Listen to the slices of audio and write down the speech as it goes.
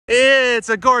It's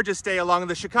a gorgeous day along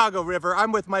the Chicago River.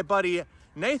 I'm with my buddy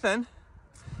Nathan,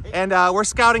 and we're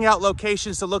scouting out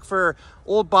locations to look for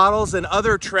old bottles and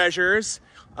other treasures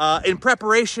in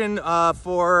preparation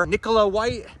for Nicola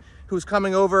White, who's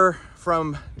coming over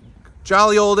from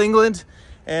jolly old England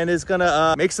and is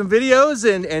gonna make some videos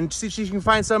and see if she can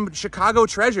find some Chicago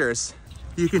treasures.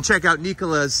 You can check out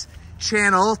Nicola's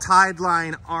channel,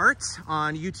 Tideline Art,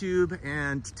 on YouTube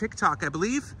and TikTok, I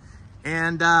believe.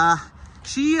 And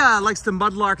she likes to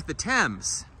mudlark the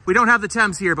Thames. We don't have the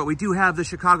Thames here, but we do have the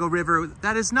Chicago River.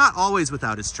 That is not always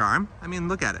without its charm. I mean,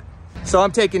 look at it. So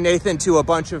I'm taking Nathan to a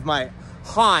bunch of my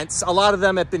haunts. A lot of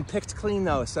them have been picked clean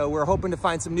though, so we're hoping to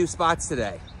find some new spots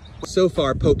today. So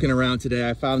far, poking around today,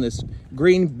 I found this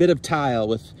green bit of tile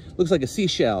with, looks like a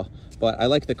seashell, but I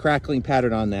like the crackling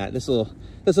pattern on that. This will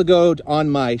go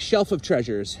on my shelf of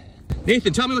treasures.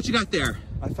 Nathan, tell me what you got there.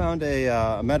 I found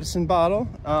a medicine bottle.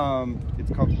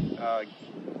 It's called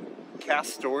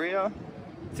Castoria.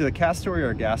 It's either Castoria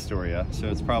or Gastoria. So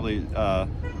it's probably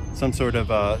some sort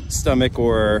of stomach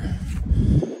or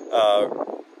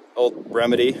old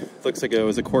remedy. Looks like it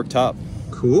was a cork top.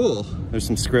 Cool. There's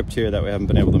some script here that we haven't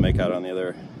been able to make out on the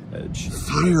other edge.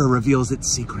 Fire reveals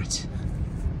its secret.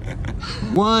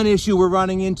 One issue we're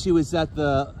running into is that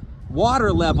the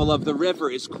water level of the river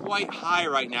is quite high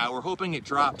right now. We're hoping it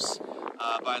drops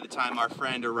by the time our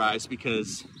friend arrives,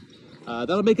 because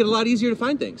that'll make it a lot easier to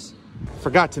find things.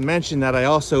 Forgot to mention that I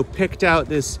also picked out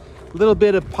this little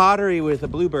bit of pottery with a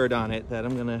bluebird on it that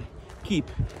I'm gonna keep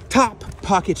top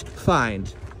pocket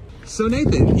find. So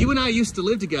Nathan, you and I used to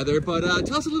live together, but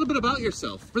tell us a little bit about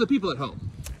yourself for the people at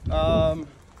home.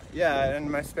 Yeah, in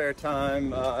my spare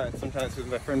time, sometimes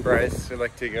with my friend Bryce, I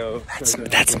like to go.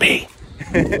 That's me.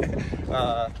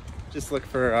 Just look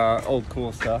for old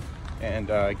cool stuff and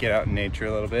get out in nature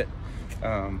a little bit.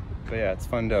 But yeah, it's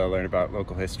fun to learn about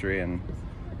local history and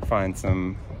find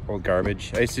some old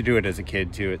garbage. I used to do it as a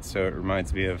kid too, so it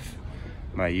reminds me of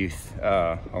my youth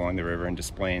along the river in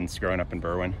Des Plaines, growing up in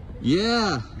Berwyn.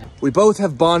 Yeah. We both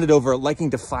have bonded over liking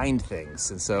to find things,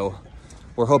 and so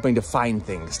we're hoping to find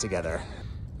things together.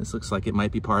 This looks like it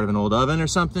might be part of an old oven or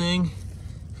something.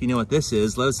 If you know what this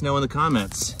is, let us know in the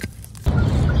comments.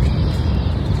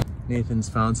 Nathan's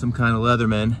found some kind of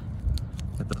Leatherman.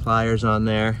 Got the pliers on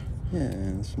there. Yeah,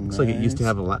 looks like it used to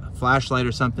have a flashlight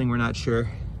or something, we're not sure.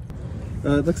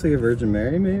 It looks like a Virgin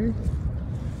Mary, maybe?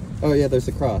 Oh yeah, there's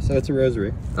a cross. Oh, it's a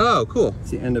rosary. Oh, cool.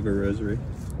 It's the end of a rosary.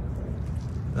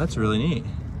 That's really neat.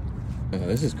 Oh,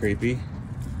 this is creepy.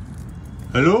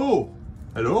 Hello?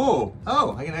 Hello?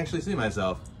 Oh, I can actually see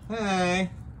myself. Hey.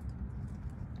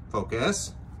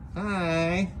 Focus.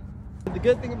 Hi. The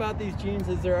good thing about these jeans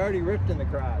is they're already ripped in the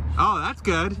crotch. Oh, that's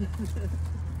good.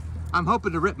 I'm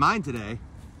hoping to rip mine today.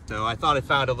 So I thought I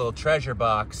found a little treasure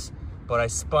box, but I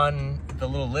spun the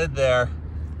little lid there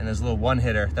and there's a little one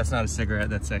hitter. That's not a cigarette,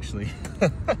 that's actually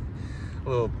a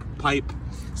little pipe.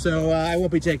 So I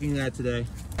won't be taking that today.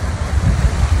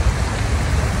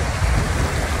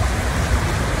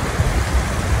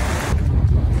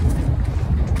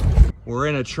 We're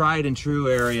in a tried and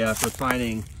true area for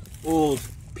finding old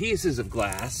pieces of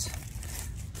glass.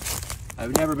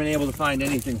 I've never been able to find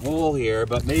anything whole here,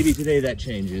 but maybe today that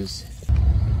changes.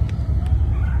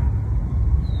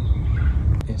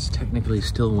 It's technically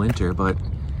still winter, but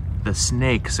the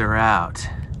snakes are out.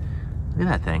 Look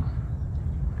at that thing.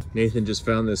 Nathan just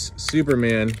found this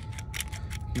Superman.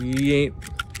 He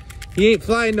ain't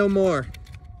flying no more.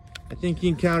 I think he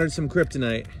encountered some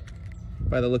kryptonite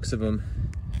by the looks of him.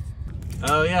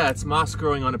 Oh yeah, it's moss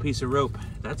growing on a piece of rope.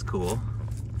 That's cool.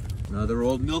 Another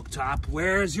old milk top.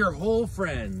 Where's your hole,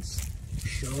 friends?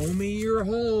 Show me your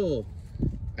hole.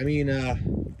 I mean,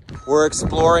 we're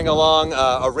exploring along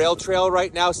a rail trail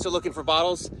right now, still looking for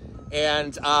bottles.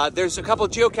 And there's a couple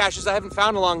of geocaches I haven't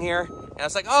found along here. And I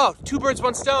was like, oh, two birds,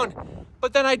 one stone.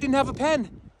 But then I didn't have a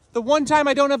pen. The one time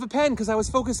I don't have a pen because I was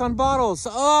focused on bottles.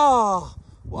 Oh,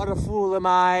 what a fool am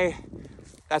I.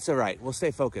 That's all right, we'll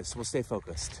stay focused, we'll stay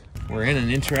focused. We're in an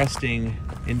interesting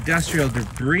industrial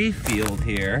debris field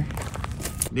here.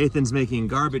 Nathan's making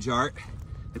garbage art.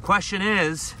 The question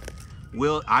is,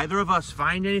 will either of us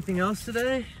find anything else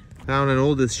today? Found an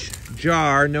oldest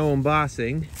jar, no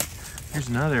embossing. Here's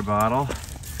another bottle.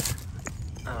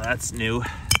 Oh, that's new.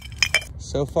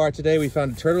 So far today we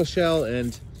found a turtle shell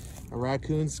and a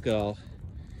raccoon skull.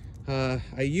 I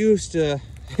used to,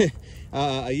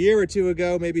 a year or two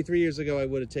ago, maybe 3 years ago, I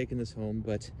would have taken this home,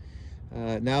 but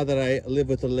now that I live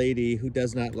with a lady who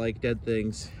does not like dead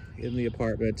things in the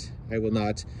apartment, I will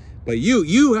not. But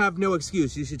you have no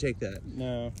excuse. You should take that.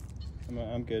 No,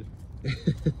 I'm good.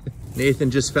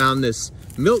 Nathan just found this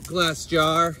milk glass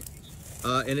jar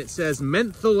and it says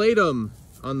mentholatum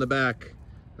on the back.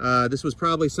 This was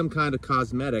probably some kind of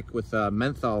cosmetic with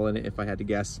menthol in it, if I had to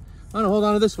guess. I'm gonna hold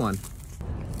on to this one.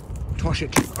 Toss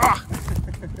it. Ah!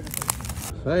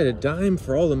 If I had a dime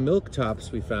for all the milk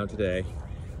tops we found today,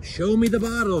 show me the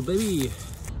bottle, baby.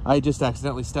 I just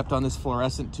accidentally stepped on this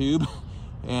fluorescent tube,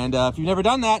 and if you've never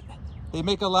done that, they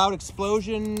make a loud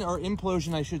explosion, or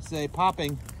implosion, I should say,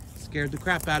 popping. Scared the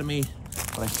crap out of me,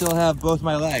 but I still have both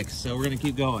my legs, so we're gonna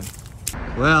keep going.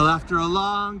 Well, after a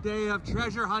long day of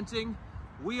treasure hunting,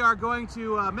 we are going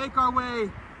to make our way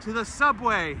to the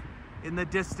subway in the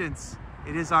distance.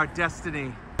 It is our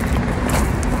destiny.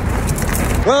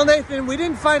 Well, Nathan, we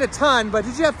didn't find a ton, but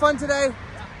did you have fun today?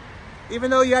 Yeah.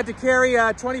 Even though you had to carry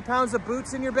 20 pounds of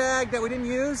boots in your bag that we didn't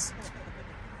use?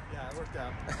 Yeah, it worked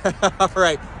out. All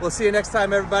right, we'll see you next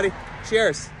time, everybody.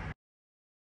 Cheers.